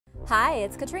Hi,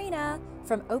 it's Katrina!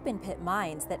 From open pit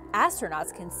mines that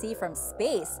astronauts can see from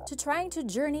space to trying to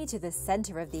journey to the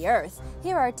center of the Earth,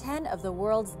 here are 10 of the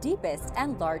world's deepest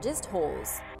and largest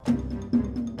holes.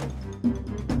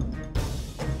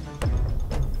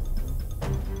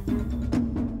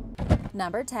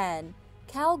 Number 10.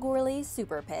 Kalgoorlie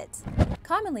Super Pit.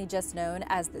 Commonly just known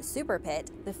as the Super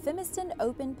Pit, the Fimiston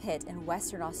Open Pit in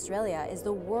Western Australia is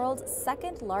the world's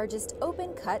second largest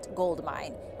open-cut gold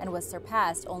mine and was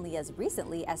surpassed only as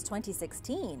recently as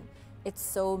 2016. It's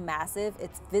so massive,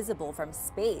 it's visible from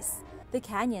space. The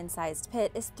canyon-sized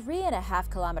pit is 3.5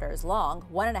 kilometers long,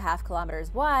 1.5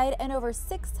 kilometers wide, and over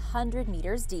 600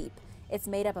 meters deep. It's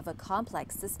made up of a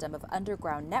complex system of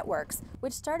underground networks,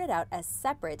 which started out as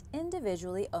separate,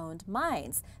 individually owned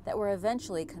mines that were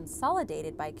eventually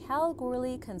consolidated by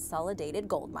Kalgoorlie Consolidated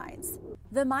Gold Mines.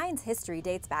 The mine's history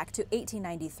dates back to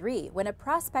 1893, when a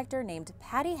prospector named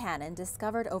Paddy Hannon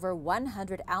discovered over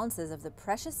 100 ounces of the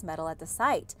precious metal at the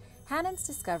site. Hannon's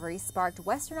discovery sparked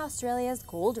Western Australia's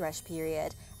gold rush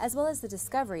period, as well as the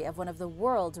discovery of one of the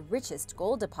world's richest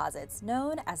gold deposits,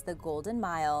 known as the Golden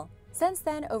Mile. Since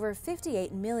then, over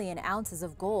 58 million ounces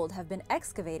of gold have been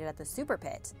excavated at the Super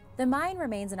Pit. The mine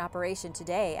remains in operation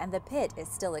today, and the pit is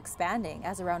still expanding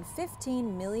as around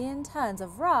 15 million tons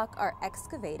of rock are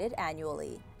excavated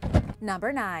annually.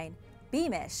 Number 9.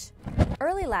 Beamish.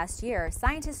 Early last year,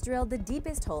 scientists drilled the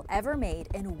deepest hole ever made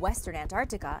in Western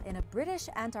Antarctica in a British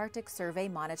Antarctic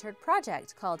Survey-monitored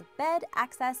project called Bed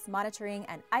Access Monitoring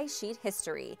and Ice Sheet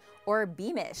History, or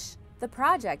Beamish. The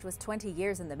project was 20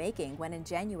 years in the making when in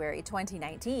January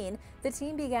 2019, the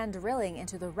team began drilling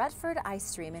into the Rutford ice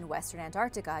stream in Western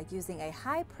Antarctica using a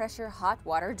high-pressure hot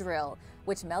water drill,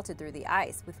 which melted through the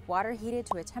ice with water heated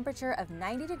to a temperature of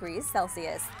 90 degrees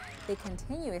Celsius. They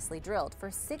continuously drilled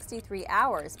for 63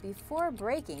 hours before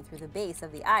breaking through the base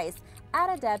of the ice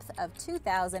at a depth of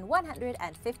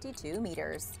 2,152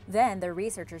 meters. Then the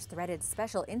researchers threaded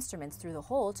special instruments through the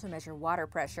hole to measure water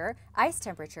pressure, ice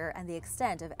temperature, and the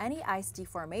extent of any ice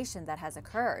deformation that has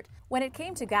occurred. When it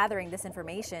came to gathering this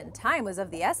information, time was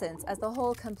of the essence as the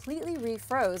hole completely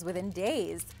refroze within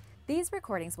days. These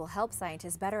recordings will help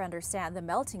scientists better understand the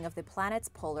melting of the planet's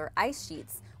polar ice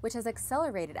sheets, which has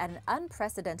accelerated at an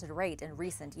unprecedented rate in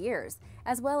recent years,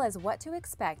 as well as what to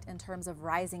expect in terms of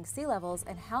rising sea levels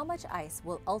and how much ice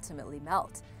will ultimately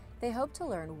melt. They hope to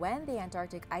learn when the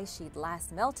Antarctic ice sheet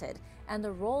last melted and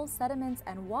the role sediments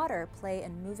and water play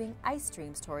in moving ice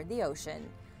streams toward the ocean.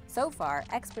 So far,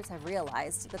 experts have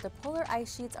realized that the polar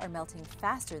ice sheets are melting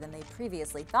faster than they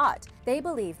previously thought. They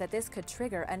believe that this could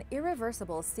trigger an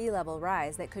irreversible sea level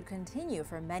rise that could continue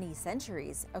for many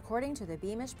centuries, according to the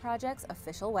Beamish Project's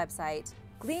official website.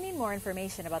 Gleaning more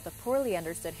information about the poorly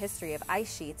understood history of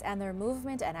ice sheets and their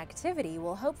movement and activity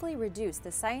will hopefully reduce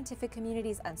the scientific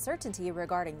community's uncertainty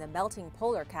regarding the melting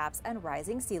polar caps and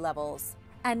rising sea levels.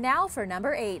 And now for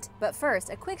number 8, but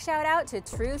first a quick shout out to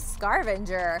True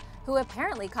Scarvenger, who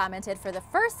apparently commented for the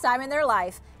first time in their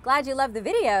life. Glad you love the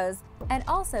videos! And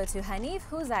also to Hanif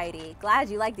Huzaidi, glad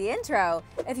you like the intro.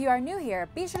 If you are new here,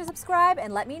 be sure to subscribe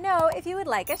and let me know if you would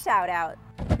like a shout out.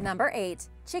 Number 8.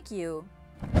 Chikyuu.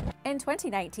 In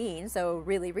 2019, so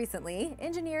really recently,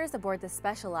 engineers aboard the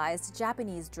specialized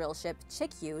Japanese drillship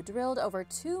Chikyu drilled over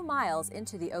 2 miles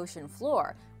into the ocean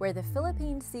floor, where the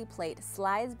Philippine Sea Plate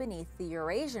slides beneath the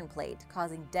Eurasian Plate,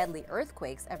 causing deadly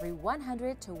earthquakes every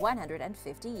 100 to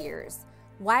 150 years.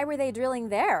 Why were they drilling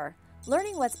there?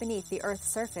 Learning what's beneath the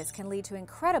Earth's surface can lead to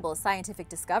incredible scientific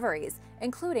discoveries,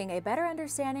 including a better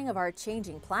understanding of our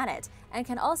changing planet, and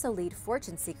can also lead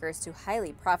fortune seekers to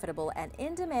highly profitable and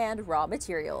in-demand raw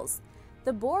materials.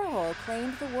 The borehole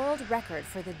claimed the world record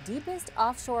for the deepest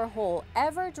offshore hole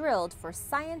ever drilled for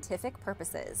scientific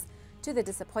purposes. To the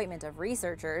disappointment of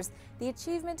researchers, the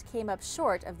achievement came up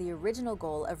short of the original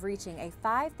goal of reaching a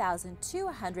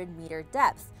 5,200-meter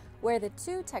depth, where the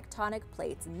two tectonic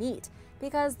plates meet,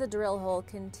 because the drill hole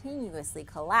continuously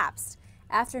collapsed.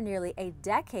 After nearly a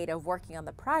decade of working on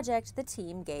the project, the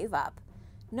team gave up.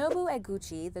 Nobu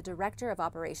Eguchi, the director of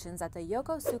operations at the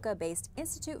Yokosuka-based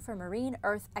Institute for Marine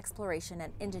Earth Exploration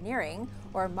and Engineering,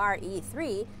 or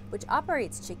MAR-E3, which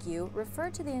operates Chikyuu,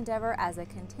 referred to the endeavor as a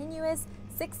continuous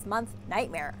 6-month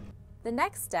nightmare. The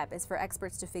next step is for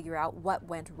experts to figure out what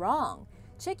went wrong.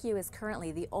 Chikyuu is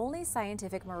currently the only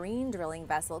scientific marine drilling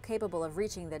vessel capable of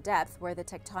reaching the depth where the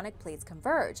tectonic plates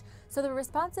converge, so the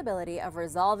responsibility of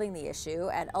resolving the issue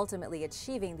and ultimately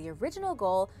achieving the original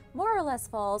goal more or less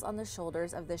falls on the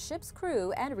shoulders of the ship's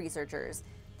crew and researchers.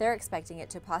 They're expecting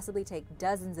it to possibly take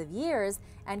dozens of years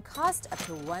and cost up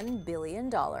to $1 billion.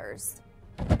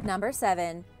 Number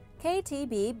 7.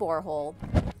 KTB Borehole.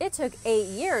 It took 8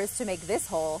 years to make this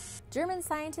hole. German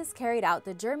scientists carried out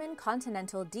the German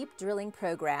Continental Deep Drilling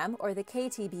Program, or the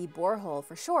KTB Borehole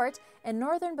for short, in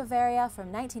northern Bavaria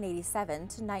from 1987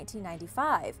 to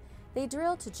 1995. They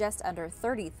drilled to just under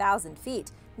 30,000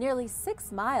 feet, nearly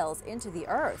 6 miles into the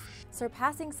Earth,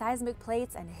 surpassing seismic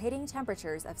plates and hitting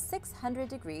temperatures of 600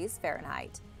 degrees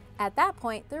Fahrenheit. At that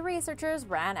point, the researchers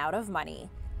ran out of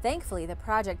money. Thankfully, the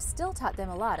project still taught them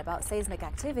a lot about seismic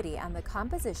activity and the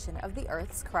composition of the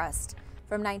Earth's crust.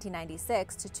 From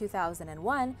 1996 to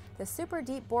 2001, the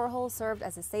Superdeep borehole served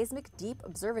as a seismic deep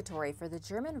observatory for the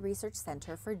German Research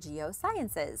Center for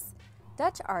Geosciences.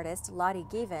 Dutch artist Lottie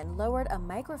Given lowered a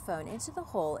microphone into the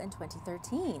hole in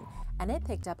 2013, and it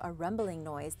picked up a rumbling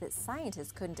noise that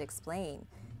scientists couldn't explain.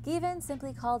 Given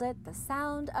simply called it the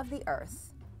sound of the Earth.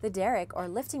 The derrick, or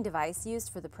lifting device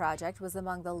used for the project, was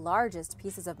among the largest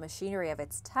pieces of machinery of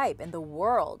its type in the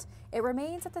world. It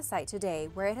remains at the site today,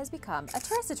 where it has become a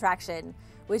tourist attraction.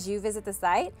 Would you visit the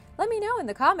site? Let me know in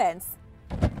the comments.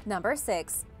 Number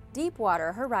 6.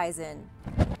 Deepwater Horizon.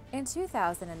 In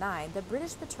 2009, the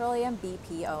British Petroleum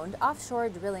BP-owned offshore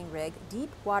drilling rig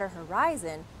Deepwater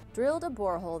Horizon drilled a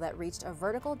borehole that reached a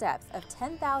vertical depth of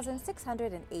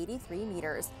 10,683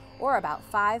 meters, or about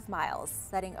 5 miles,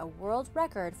 setting a world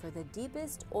record for the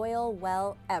deepest oil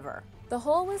well ever. The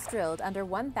hole was drilled under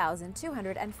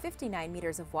 1,259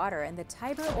 meters of water in the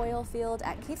Tiber oil field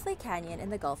at Keithley Canyon in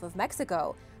the Gulf of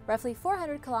Mexico, roughly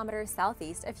 400 kilometers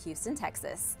southeast of Houston,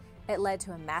 Texas. It led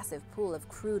to a massive pool of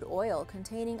crude oil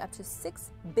containing up to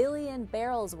 6 billion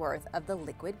barrels worth of the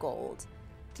liquid gold.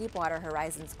 Deepwater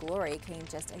Horizon's glory came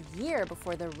just a year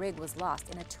before the rig was lost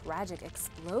in a tragic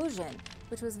explosion,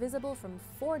 which was visible from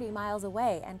 40 miles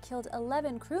away and killed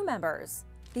 11 crew members.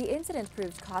 The incident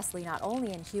proved costly not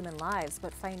only in human lives,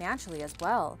 but financially as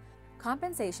well.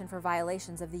 Compensation for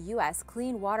violations of the U.S.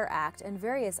 Clean Water Act and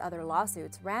various other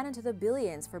lawsuits ran into the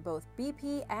billions for both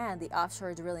BP and the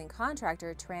offshore drilling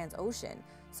contractor Transocean,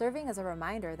 serving as a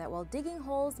reminder that while digging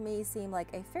holes may seem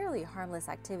like a fairly harmless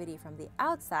activity from the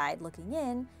outside looking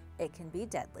in, it can be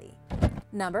deadly.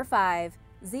 Number 5.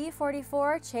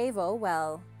 Z44 Chavo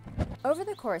Well. Over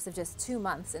the course of just 2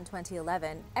 months in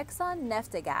 2011, Exxon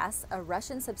Neftegas, a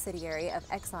Russian subsidiary of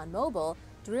ExxonMobil,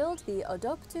 drilled the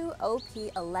Odoptu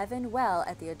OP-11 well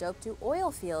at the Odoptu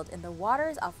oil field in the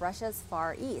waters off Russia's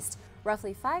Far East,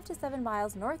 roughly 5 to 7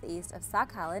 miles northeast of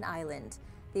Sakhalin Island.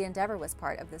 The endeavor was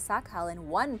part of the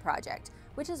Sakhalin-1 project,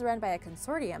 which is run by a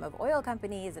consortium of oil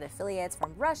companies and affiliates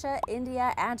from Russia,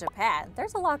 India, and Japan.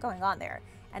 There's a lot going on there.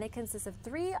 And it consists of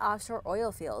 3 offshore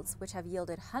oil fields, which have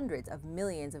yielded hundreds of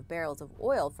millions of barrels of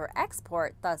oil for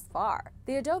export thus far.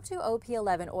 The Odoptu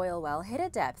OP-11 oil well hit a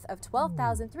depth of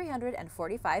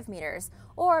 12,345 meters,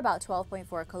 or about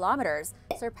 12.4 kilometers,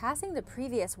 surpassing the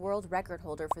previous world record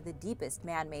holder for the deepest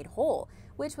man-made hole,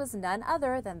 which was none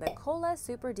other than the Kola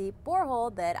Superdeep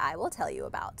borehole that I will tell you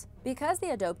about. Because the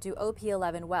Odoptu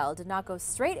OP-11 well did not go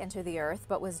straight into the earth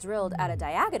but was drilled at a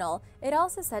diagonal, it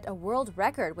also set a world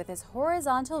record with its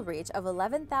horizontal reach of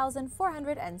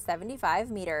 11,475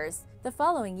 meters. The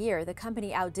following year, the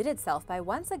company outdid itself by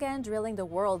once again drilling the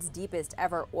world's deepest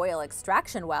ever oil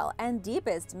extraction well and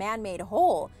deepest man-made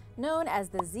hole, known as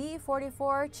the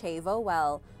Z44 Chavo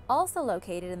Well. Also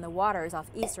located in the waters off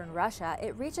eastern Russia,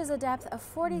 it reaches a depth of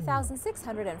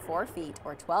 40,604 feet,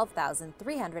 or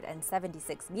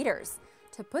 12,376 meters.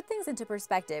 To put things into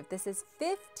perspective, this is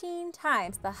 15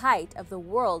 times the height of the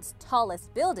world's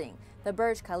tallest building, the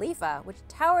Burj Khalifa, which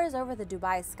towers over the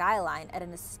Dubai skyline at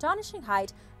an astonishing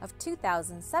height of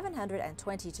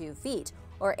 2,722 feet,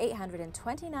 or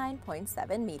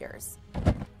 829.7 meters.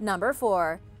 Number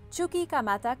 4.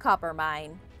 Chuquicamata Copper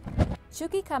Mine.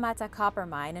 Chuquicamata Copper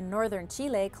Mine in northern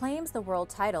Chile claims the world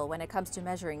title when it comes to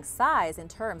measuring size in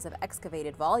terms of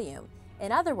excavated volume.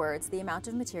 In other words, the amount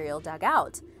of material dug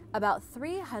out. About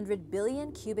 300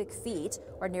 billion cubic feet,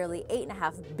 or nearly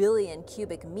 8.5 billion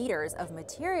cubic meters of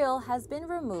material has been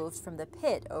removed from the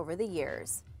pit over the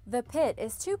years. The pit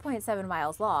is 2.7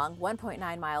 miles long,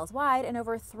 1.9 miles wide, and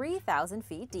over 3,000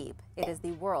 feet deep. It is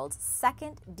the world's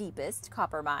second deepest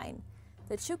copper mine.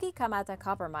 The Chuquicamata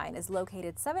copper mine is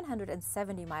located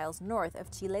 770 miles north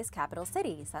of Chile's capital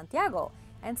city, Santiago,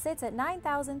 and sits at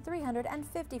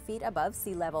 9,350 feet above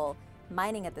sea level.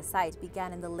 Mining at the site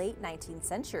began in the late 19th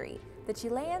century. The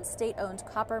Chilean state-owned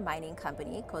copper mining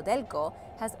company, Codelco,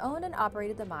 has owned and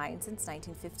operated the mine since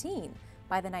 1915.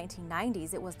 By the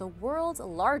 1990s, it was the world's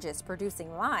largest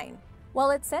producing mine.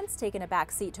 While it's since taken a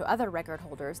back seat to other record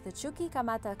holders, the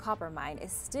Chuquicamata copper mine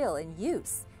is still in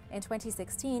use. In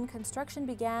 2016, construction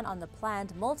began on the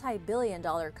planned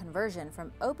multi-billion-dollar conversion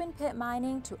from open pit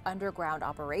mining to underground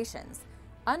operations.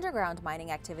 Underground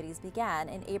mining activities began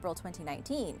in April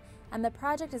 2019, and the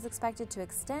project is expected to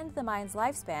extend the mine's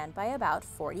lifespan by about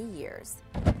 40 years.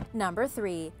 Number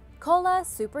 3. Kola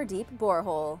Super Deep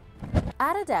Borehole.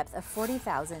 At a depth of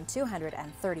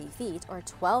 40,230 feet or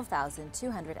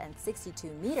 12,262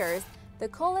 meters, the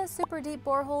Kola Super Deep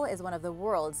Borehole is one of the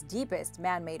world's deepest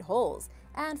man-made holes,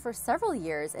 and for several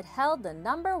years it held the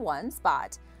 #1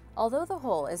 spot. Although the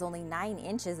hole is only 9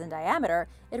 inches in diameter,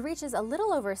 it reaches a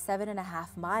little over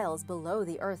 7.5 miles below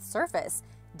the Earth's surface,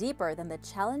 deeper than the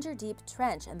Challenger Deep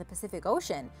Trench in the Pacific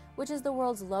Ocean, which is the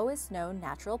world's lowest known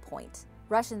natural point.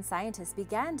 Russian scientists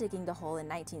began digging the hole in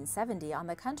 1970 on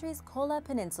the country's Kola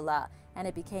Peninsula, and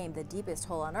it became the deepest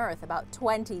hole on Earth about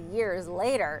 20 years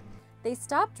later. They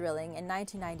stopped drilling in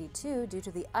 1992 due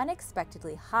to the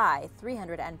unexpectedly high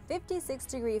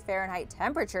 356-degree Fahrenheit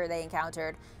temperature they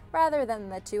encountered, rather than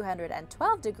the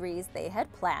 212 degrees they had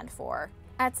planned for.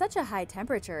 At such a high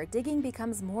temperature, digging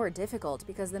becomes more difficult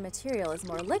because the material is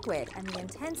more liquid and the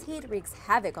intense heat wreaks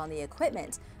havoc on the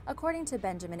equipment, according to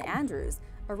Benjamin Andrews,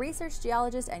 a research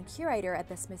geologist and curator at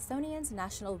the Smithsonian's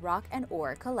National Rock and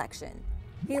Ore Collection.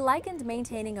 He likened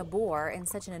maintaining a bore in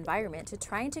such an environment to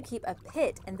trying to keep a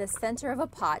pit in the center of a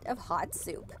pot of hot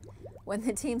soup. When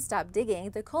the team stopped digging,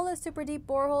 the Kola Super Deep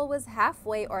Borehole was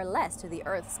halfway or less to the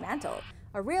Earth's mantle,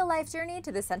 a real-life journey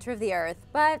to the center of the Earth,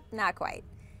 but not quite.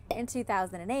 In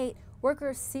 2008,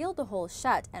 workers sealed the hole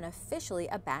shut and officially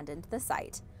abandoned the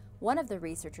site. One of the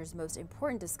researchers' most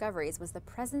important discoveries was the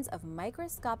presence of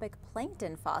microscopic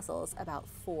plankton fossils about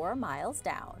 4 miles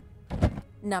down.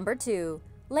 Number 2.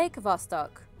 Lake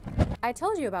Vostok. I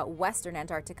told you about Western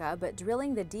Antarctica, but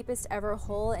drilling the deepest ever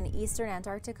hole in Eastern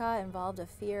Antarctica involved a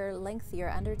lengthier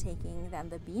undertaking than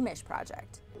the Beamish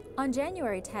project. On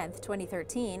January 10,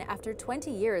 2013, after 20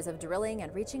 years of drilling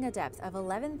and reaching a depth of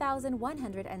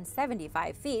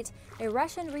 11,175 feet, a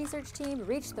Russian research team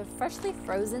reached the freshly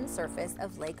frozen surface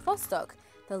of Lake Vostok,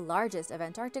 the largest of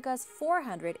Antarctica's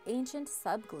 400 ancient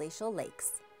subglacial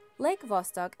lakes. Lake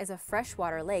Vostok is a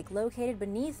freshwater lake located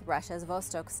beneath Russia's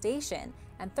Vostok Station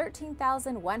and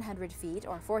 13,100 feet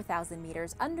or 4,000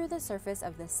 meters under the surface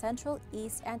of the Central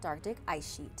East Antarctic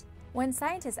ice sheet. When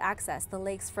scientists accessed the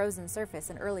lake's frozen surface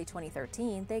in early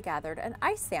 2013, they gathered an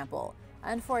ice sample.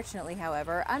 Unfortunately,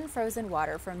 however, unfrozen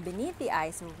water from beneath the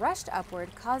ice rushed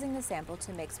upward, causing the sample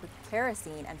to mix with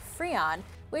kerosene and freon,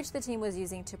 which the team was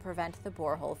using to prevent the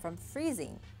borehole from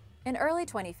freezing. In early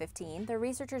 2015, the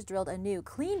researchers drilled a new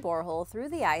clean borehole through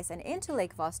the ice and into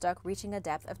Lake Vostok, reaching a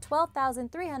depth of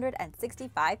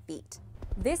 12,365 feet.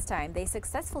 This time, they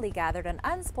successfully gathered an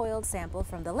unspoiled sample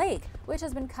from the lake, which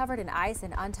has been covered in ice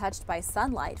and untouched by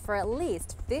sunlight for at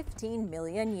least 15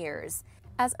 million years.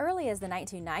 As early as the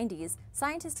 1990s,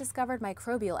 scientists discovered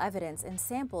microbial evidence in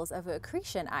samples of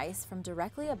accretion ice from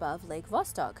directly above Lake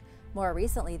Vostok. More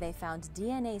recently, they found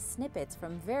DNA snippets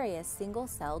from various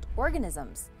single-celled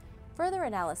organisms. Further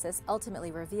analysis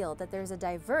ultimately revealed that there's a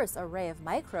diverse array of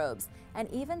microbes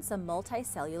and even some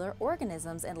multicellular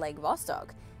organisms in Lake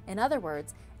Vostok. In other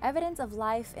words, evidence of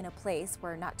life in a place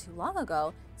where not too long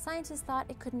ago, scientists thought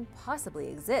it couldn't possibly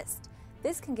exist.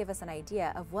 This can give us an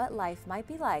idea of what life might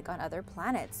be like on other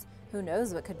planets. Who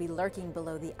knows what could be lurking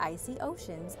below the icy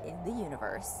oceans in the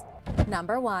universe.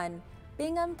 Number 1.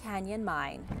 Bingham Canyon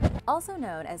Mine. Also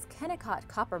known as Kennecott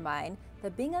Copper Mine, the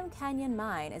Bingham Canyon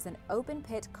Mine is an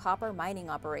open-pit copper mining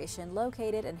operation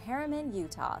located in Harriman,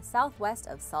 Utah, southwest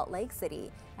of Salt Lake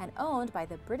City, and owned by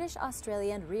the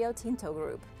British-Australian Rio Tinto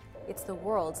Group. It's the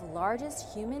world's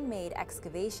largest human-made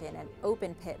excavation and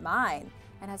open-pit mine,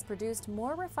 and has produced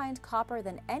more refined copper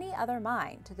than any other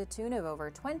mine, to the tune of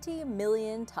over 20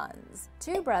 million tons.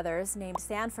 Two brothers named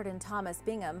Sanford and Thomas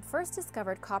Bingham first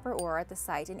discovered copper ore at the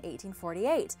site in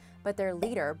 1848, but their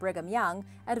leader, Brigham Young,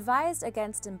 advised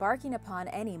against embarking upon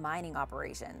any mining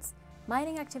operations.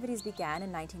 Mining activities began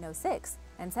in 1906,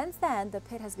 and since then, the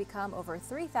pit has become over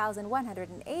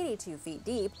 3,182 feet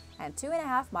deep and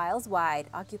 2.5 miles wide,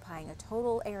 occupying a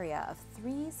total area of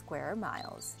 3 square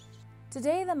miles.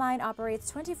 Today, the mine operates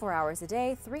 24 hours a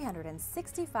day,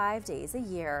 365 days a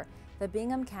year. The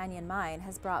Bingham Canyon Mine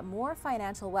has brought more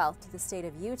financial wealth to the state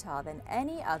of Utah than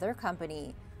any other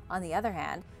company. On the other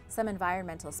hand, some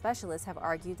environmental specialists have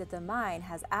argued that the mine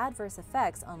has adverse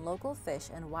effects on local fish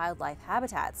and wildlife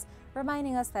habitats,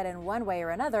 reminding us that in one way or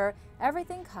another,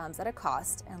 everything comes at a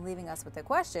cost, and leaving us with the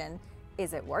question,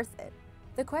 is it worth it?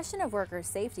 The question of workers'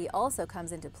 safety also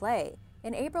comes into play.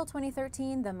 In April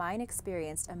 2013, the mine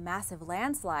experienced a massive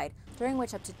landslide, during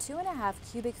which up to 2.5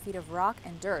 cubic feet of rock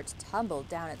and dirt tumbled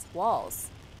down its walls.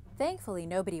 Thankfully,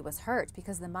 nobody was hurt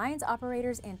because the mine's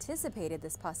operators anticipated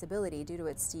this possibility due to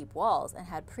its steep walls and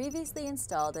had previously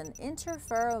installed an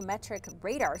interferometric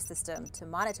radar system to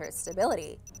monitor its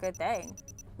stability. Good thing.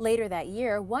 Later that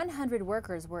year, 100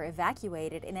 workers were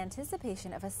evacuated in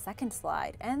anticipation of a second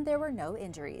slide, and there were no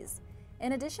injuries.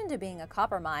 In addition to being a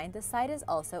copper mine, the site is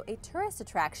also a tourist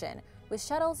attraction, with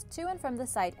shuttles to and from the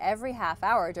site every half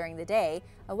hour during the day,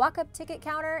 a walk-up ticket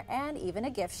counter, and even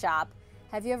a gift shop.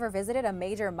 Have you ever visited a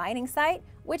major mining site?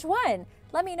 Which one?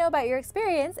 Let me know about your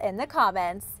experience in the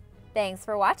comments. Thanks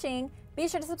for watching. Be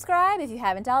sure to subscribe if you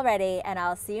haven't already, and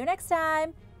I'll see you next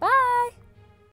time. Bye!